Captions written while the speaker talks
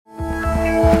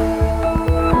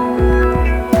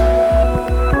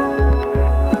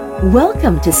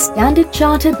Welcome to Standard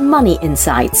Chartered Money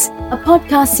Insights, a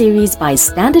podcast series by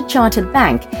Standard Chartered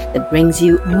Bank that brings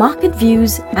you market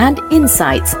views and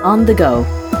insights on the go.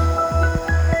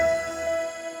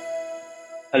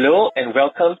 Hello and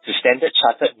welcome to Standard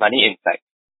Chartered Money Insights.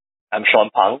 I'm Sean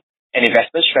Pang, an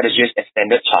investment strategist at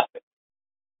Standard Chartered.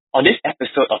 On this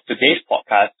episode of today's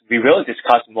podcast, we will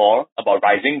discuss more about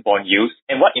rising bond yields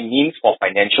and what it means for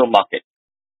financial markets.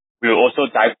 We will also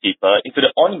dive deeper into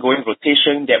the ongoing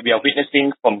rotation that we are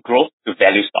witnessing from growth to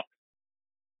value stocks.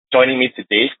 Joining me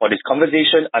today for this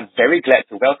conversation, I'm very glad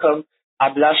to welcome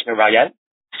Abhilash Narayan,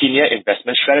 Senior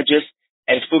Investment Strategist,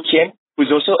 and Foo Kian, who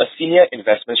is also a Senior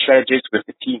Investment Strategist with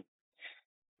the team.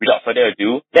 Without further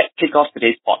ado, let's kick off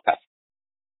today's podcast.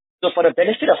 So for the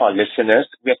benefit of our listeners,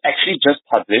 we have actually just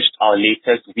published our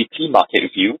latest weekly market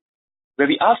review, where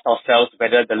we asked ourselves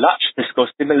whether the large fiscal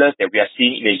stimulus that we are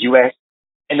seeing in the US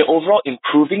and the overall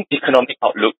improving economic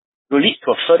outlook will lead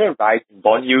to a further rise in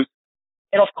bond yields,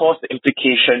 and of course the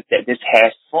implications that this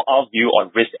has for our view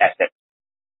on risk assets.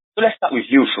 So let's start with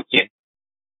you, Foo Kian.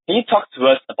 Can you talk to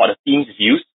us about the team's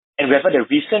views and whether the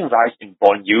recent rise in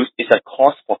bond yields is a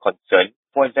cause for concern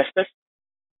for investors?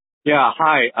 Yeah,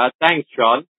 hi. Thanks,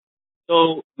 Sean.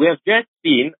 So we have just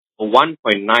seen a 1.9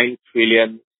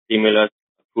 trillion stimulus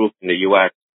approved in the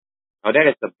US. Now that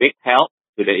is a big help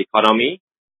to the economy.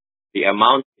 The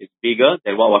amount is bigger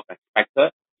than what was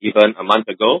expected even a month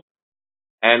ago.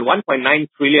 And 1.9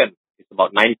 trillion is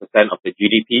about 9% of the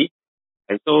GDP.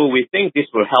 And so we think this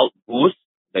will help boost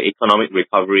the economic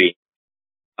recovery.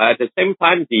 At the same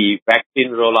time, the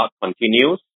vaccine rollout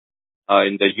continues.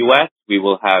 In the US, we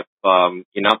will have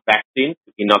enough vaccines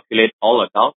to inoculate all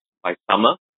adults by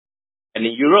summer. And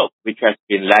in Europe, which has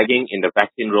been lagging in the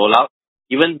vaccine rollout,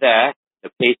 even there, the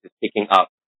pace is picking up.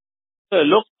 So it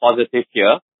looks positive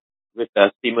here with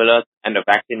the stimulus and the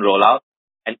vaccine rollout.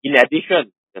 And in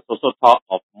addition, there's also talk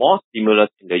of more stimulus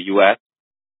in the US.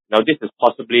 Now, this is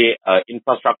possibly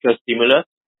infrastructure stimulus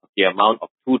of the amount of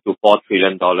 $2 to $4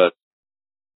 trillion.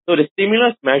 So the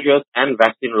stimulus measures and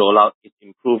vaccine rollout is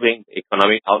improving the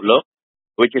economic outlook,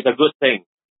 which is a good thing.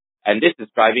 And this is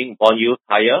driving bond yields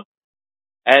higher.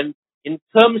 And in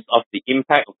terms of the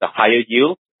impact of the higher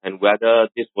yield and whether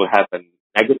this will have a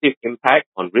negative impact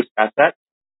on risk assets,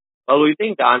 well, we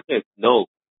think the answer is no.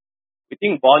 We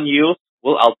think bond yields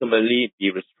will ultimately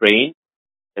be restrained.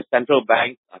 The central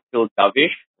banks are still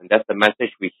dovish, and that's the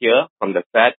message we hear from the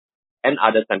Fed and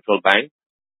other central banks.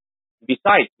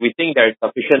 Besides, we think there is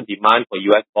sufficient demand for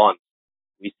US bonds.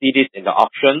 We see this in the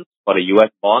auctions for the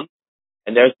US bonds,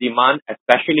 and there's demand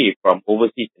especially from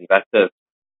overseas investors.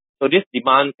 So this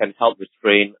demand can help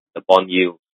restrain the bond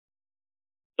yield.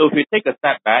 So if we take a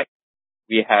step back,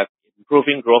 we have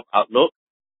improving growth outlook.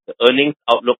 The earnings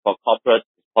outlook for corporates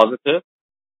is positive.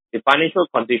 The financial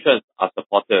conditions are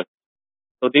supportive.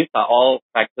 So these are all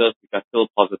factors which are still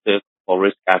positive for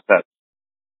risk assets.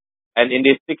 And in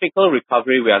this cyclical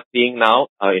recovery we are seeing now,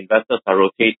 investors are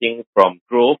rotating from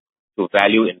growth to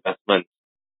value investments.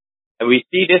 And we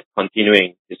see this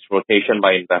continuing, this rotation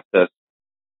by investors.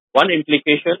 One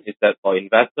implication is that for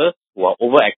investors who are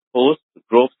overexposed to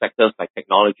growth sectors like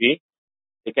technology,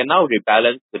 they can now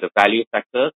rebalance to the value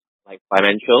sectors like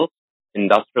financials,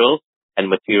 industrials, and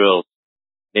materials.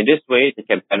 In this way, they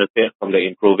can benefit from the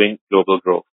improving global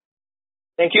growth.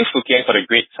 Thank you, Foo Kian, for the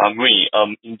great summary.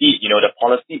 Indeed, the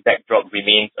policy backdrop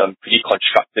remains pretty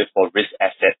constructive for risk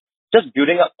assets. Just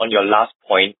building up on your last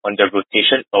point on the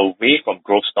rotation away from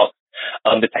growth stocks,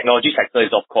 the technology sector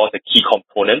is, of course, a key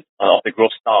component of the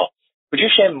growth style. Could you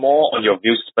share more on your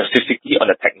views specifically on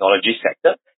the technology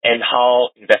sector and how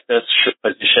investors should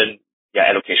position their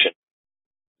allocation?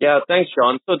 Yeah, thanks,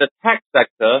 Sean. So the tech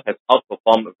sector has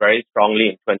outperformed very strongly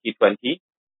in 2020.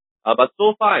 But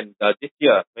so far in this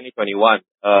year, 2021,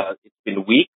 it's been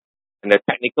weak, and the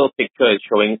technical picture is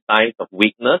showing signs of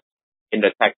weakness in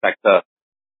the tech sector.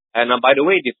 And by the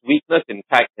way, this weakness in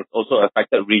tech has also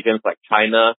affected regions like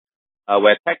China,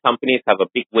 where tech companies have a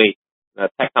big weight.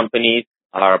 Tech companies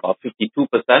are about 52%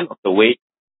 of the weight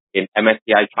in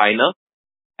MSCI China,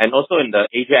 and also in the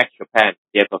Asia ex Japan,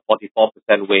 they have a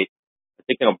 44% weight,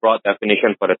 taking a broad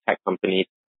definition for the tech companies.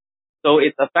 So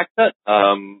it's affected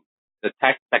the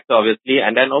tech sector, obviously,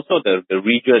 and then also the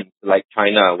regions like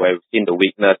China, where we've seen the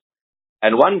weakness.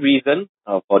 And one reason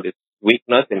for this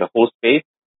weakness in the whole space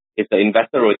is the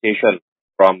investor rotation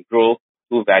from growth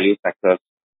to value sectors.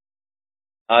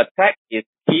 Tech is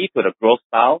key to the growth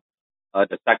style.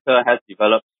 The sector has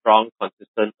developed strong,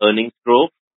 consistent earnings growth.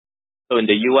 So in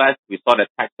the US, we saw the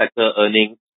tech sector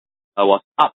earnings was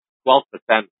up 12%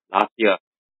 last year.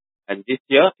 And this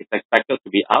year, it's expected to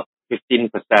be up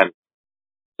 15%.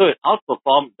 So it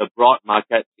outperformed the broad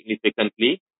market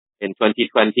significantly in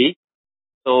 2020.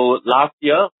 So last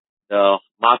year, the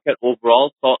market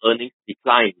overall saw earnings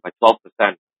decline by 12%,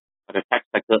 but the tech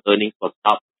sector earnings was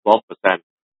up 12%.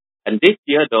 And this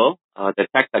year, though, the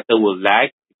tech sector will lag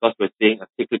because we're seeing a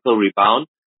cyclical rebound.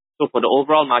 So for the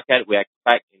overall market, we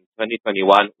expect in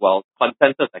 2021, well,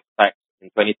 consensus expects in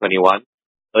 2021,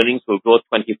 earnings will grow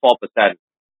 24%,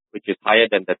 which is higher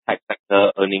than the tech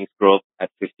sector earnings growth at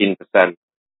 15%.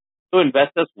 So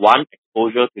investors want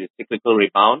exposure to the cyclical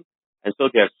rebound, and so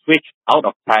they have switched out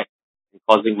of tech and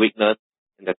causing weakness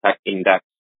in the tech index.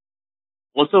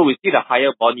 Also, we see the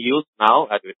higher bond yields now,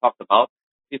 as we talked about.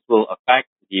 This will affect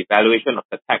the valuation of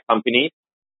the tech companies.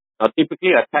 Now,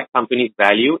 typically, a tech company's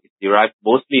value is derived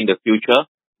mostly in the future,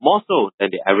 more so than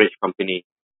the average company.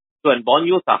 So when bond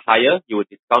yields are higher, you will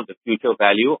discount the future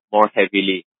value more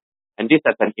heavily. And this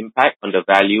has an impact on the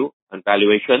value and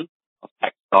valuation of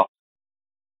tech stocks.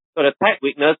 So the tech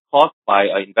weakness caused by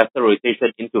investor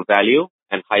rotation into value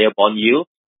and higher bond yields.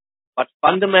 But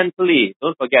fundamentally,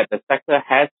 don't forget, the sector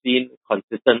has seen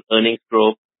consistent earnings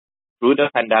growth through the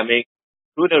pandemic,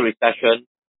 through the recession.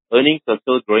 Earnings are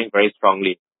still growing very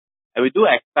strongly. And we do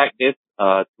expect this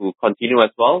to continue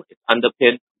as well. It's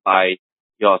underpinned by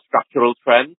your structural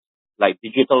trends like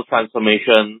digital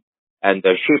transformation and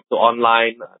the shift to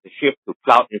online, the shift to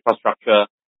cloud infrastructure.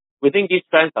 We think these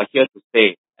trends are here to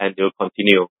stay and they'll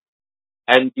continue.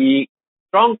 And the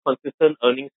strong, consistent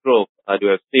earnings growth we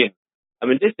have seen, I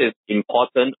mean, this is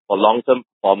important for long-term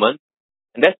performance.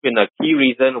 And that's been a key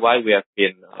reason why we have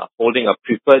been holding a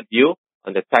preferred view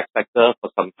on the tech sector for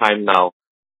some time now.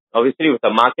 Obviously, with the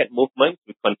market movement,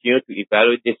 we continue to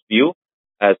evaluate this view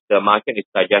as the market is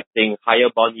digesting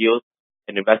higher bond yields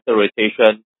and investor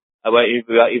rotation.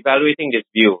 We are evaluating this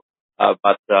view,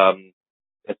 but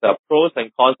there's pros and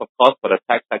cons, of course, for the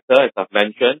tech sector, as I've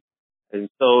mentioned. And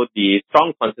so the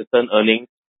strong, consistent earnings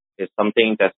is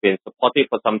something that's been supported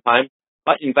for some time,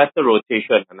 but investor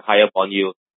rotation and higher bond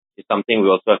yields is something we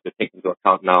also have to take into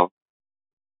account now.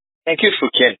 Thank you, Foo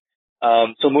Kian.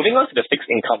 So moving on to the fixed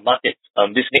income markets,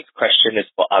 this next question is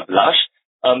for Abhilash.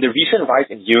 The recent rise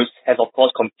in yields has, of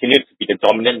course, continued to be the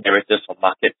dominant narrative for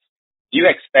markets. Do you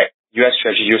expect US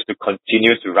Treasury yields to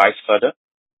continue to rise further?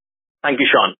 Thank you,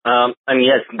 Sean. And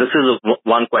yes, this is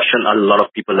one question a lot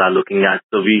of people are looking at.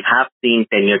 So we have seen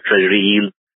 10-year Treasury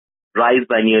yields rise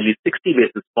by nearly 60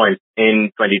 basis points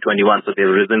in 2021. So they've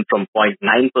risen from 0.9%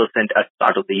 at the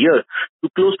start of the year to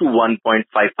close to 1.55%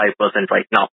 right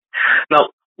now.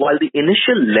 Now, while the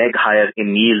initial leg higher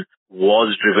in yields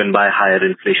was driven by higher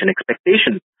inflation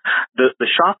expectations, the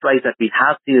sharp rise that we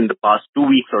have seen in the past 2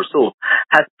 weeks or so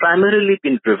has primarily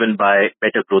been driven by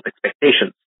better growth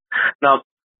expectations. Now,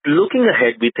 looking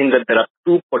ahead, we think that there are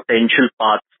two potential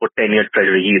paths for 10-year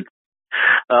Treasury yields.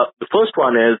 The first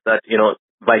one is that,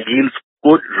 while yields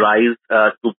could rise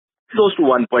to close to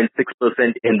 1.6%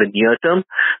 in the near term,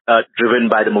 driven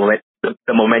by the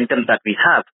momentum that we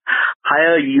have,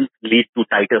 higher yields lead to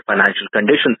tighter financial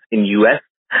conditions in US,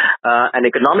 and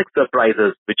economic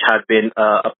surprises, which have been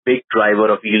a big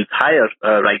driver of yields higher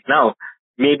right now,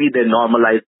 maybe they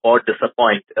normalize or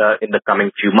disappoint in the coming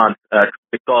few months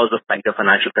because of tighter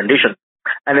financial conditions.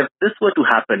 And if this were to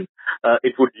happen,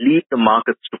 it would lead the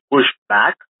markets to push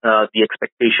back the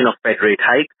expectation of Fed rate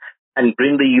hike and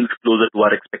bring the yields closer to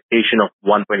our expectation of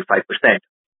 1.5%.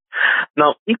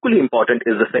 Now, equally important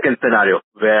is the second scenario,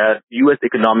 where US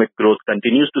economic growth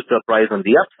continues to surprise on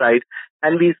the upside,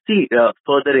 and we see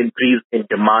further increase in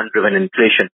demand-driven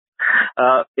inflation.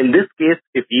 In this case,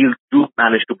 if yields do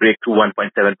manage to break through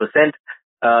 1.7%,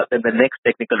 then the next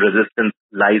technical resistance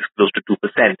lies close to 2%.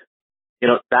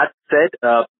 That said,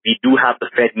 we do have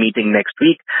the Fed meeting next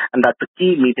week, and that's a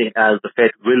key meeting as the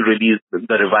Fed will release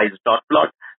the revised dot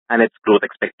plot and its growth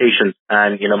expectations.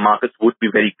 And, markets would be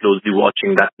very closely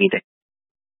watching that meeting.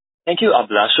 Thank you,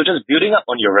 Abhilash. So just building up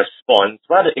on your response,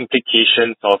 what are the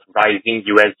implications of rising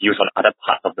US yields on other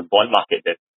parts of the bond market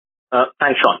then?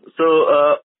 Thanks, Sean.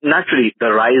 So, naturally,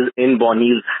 the rise in bond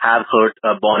yields have hurt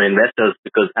bond investors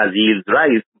because as yields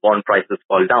rise, bond prices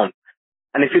fall down.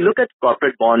 And if you look at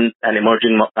corporate bonds and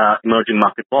emerging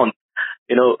market bonds,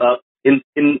 in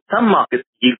some markets,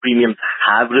 yield premiums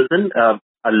have risen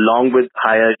along with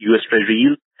higher US Treasury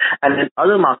yields. And in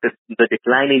other markets, the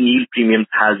decline in yield premiums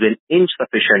has been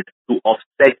insufficient to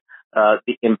offset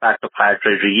the impact of higher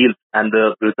Treasury yields, and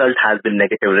the result has been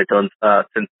negative returns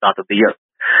since the start of the year.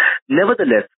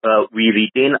 Nevertheless, we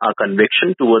retain our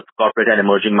conviction towards corporate and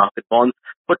emerging market bonds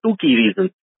for two key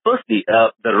reasons. Firstly,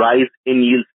 the rise in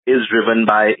yields is driven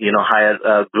by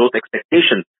higher growth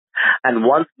expectations, and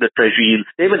once the Treasury yields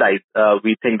stabilize,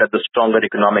 we think that the stronger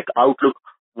economic outlook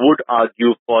would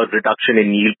argue for reduction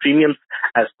in yield premiums,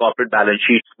 as corporate balance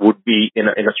sheets would be in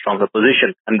a stronger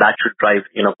position, and that should drive,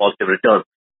 positive returns.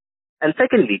 And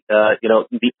secondly,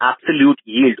 the absolute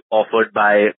yield offered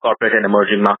by corporate and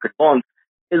emerging market bonds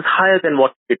is higher than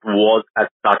what it was at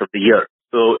the start of the year.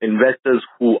 So investors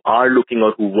who are looking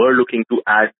or who were looking to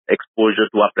add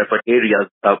exposure to our preferred areas,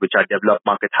 which are developed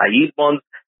market high yield bonds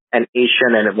and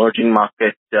Asian and emerging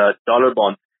market dollar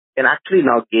bonds, can actually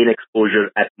now gain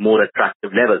exposure at more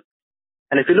attractive levels.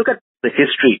 And if you look at the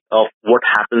history of what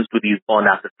happens to these bond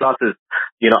asset classes,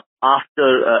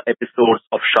 after episodes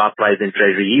of sharp rise in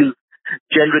treasury yields,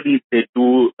 generally they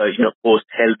do, post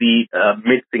healthy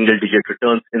mid-single-digit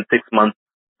returns in 6 months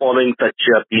following such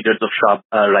periods of sharp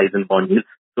rise in bond yields.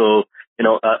 So,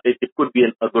 it could be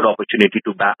a good opportunity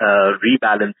to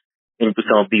rebalance into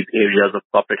some of these areas of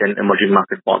corporate and emerging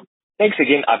market bonds. Thanks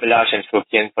again, Abhilash and Sow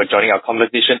Kean, for joining our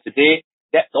conversation today.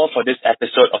 That's all for this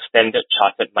episode of Standard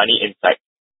Chartered Money Insights.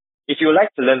 If you would like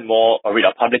to learn more or read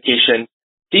our publications,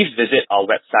 please visit our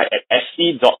website at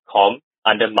sc.com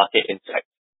under Market Insights.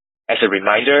 As a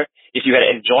reminder, if you had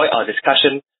enjoyed our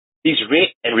discussion, please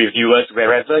rate and review us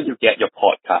wherever you get your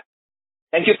podcast.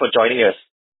 Thank you for joining us.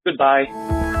 Goodbye.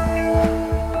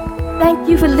 Thank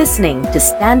you for listening to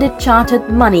Standard Chartered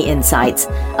Money Insights,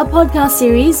 a podcast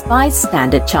series by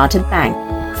Standard Chartered Bank.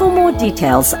 For more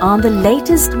details on the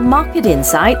latest market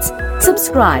insights,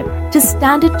 subscribe to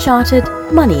Standard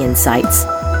Chartered Money Insights.